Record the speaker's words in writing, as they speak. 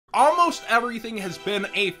Almost everything has been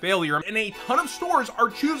a failure, and a ton of stores are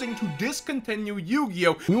choosing to discontinue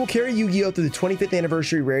Yu-Gi-Oh! We will carry Yu-Gi-Oh! Through the 25th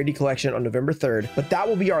anniversary Rarity collection on November 3rd, but that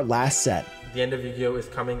will be our last set. The end of Yu-Gi-Oh! Is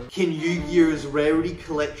coming. Can Yu-Gi-Oh's Rarity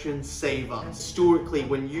collection save us? Historically,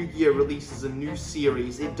 when Yu-Gi-Oh! Releases a new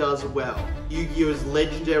series, it does well. Yu-Gi-Oh's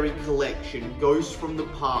legendary collection goes from the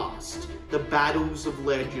past, the Battles of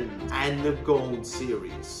Legends, and the Gold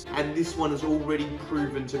series. And this one has already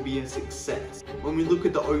proven to be a success. When we look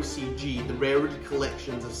at the OCG, the Rarity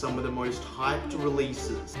collections are some of the most hyped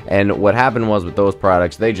releases. And what happened was with those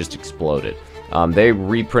products, they just exploded. They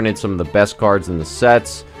reprinted some of the best cards in the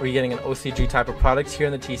sets. We're getting an OCG type of product here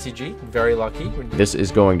in the TCG. Very lucky. This is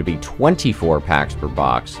going to be 24 packs per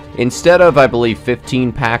box, instead of, I believe,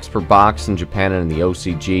 15 packs per box in Japan and in the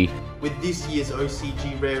OCG. With this year's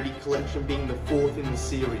OCG Rarity collection being the 4th in the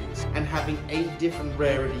series, and having 8 different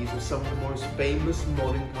rarities of some of the most famous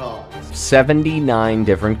modern cards. 79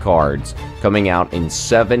 different cards coming out in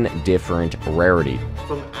 7 different rarity.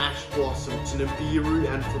 From Ash Blossom to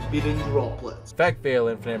Nibiru and Forbidden Droplets. Spec Veil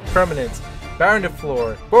Infinite, Permanence, Baron de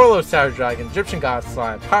Fleur, Borlo Savage Dragon, Egyptian God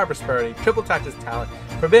Slime, Power Prosperity, Triple Tactus Talent,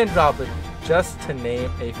 Forbidden Droplet, just to name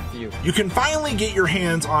a few. You can finally get your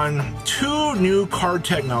hands on 2 new card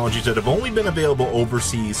technologies that have only been available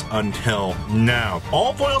overseas until now.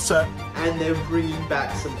 All foil set. And they're bringing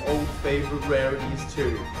back some old favorite rarities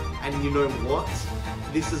too. And you know what?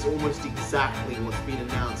 This is almost exactly what's been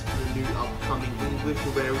announced for the new upcoming English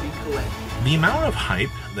Rarity collection. The amount of hype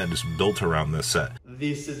that is built around this set.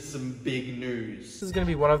 This is some big news. This is going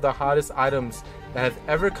to be one of the hottest items that has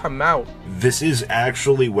ever come out. This is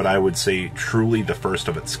actually what I would say truly the first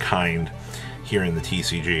of its kind here in the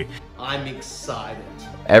TCG. I'm excited.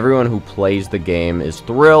 Everyone who plays the game is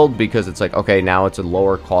thrilled because it's like, okay, now it's a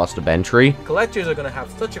lower cost of entry. Collectors are going to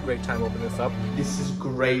have such a great time opening this up. This is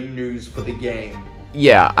great news for the game.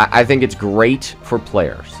 Yeah, I think it's great for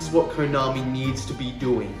players. This is what Konami needs to be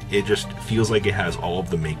doing. It just feels like it has all of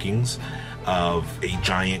the makings of a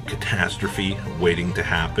giant catastrophe waiting to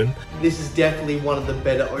happen. This is definitely one of the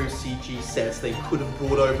better OCG sets they could have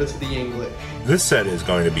brought over to the English. This set is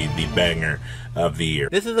going to be the banger of the year.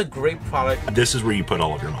 This is a great product. This is where you put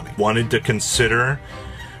all of your money. Wanted to consider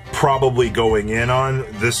probably going in on,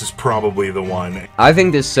 this is probably the one. I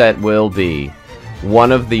think this set will be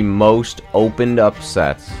one of the most opened up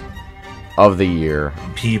sets of the year.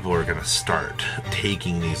 People are going to start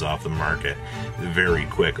taking these off the market very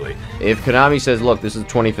quickly. If Konami says, look, this is the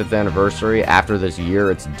 25th anniversary, after this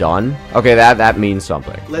year it's done, okay, that means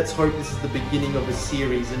something. Let's hope this is the beginning of a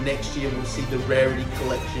series, and next year we'll see the Rarity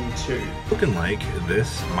collection too. Looking like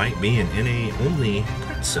this might be an NA only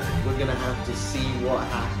card set. We're going to have to see what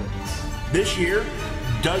happens. This year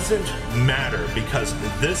doesn't matter because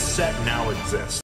this set now exists.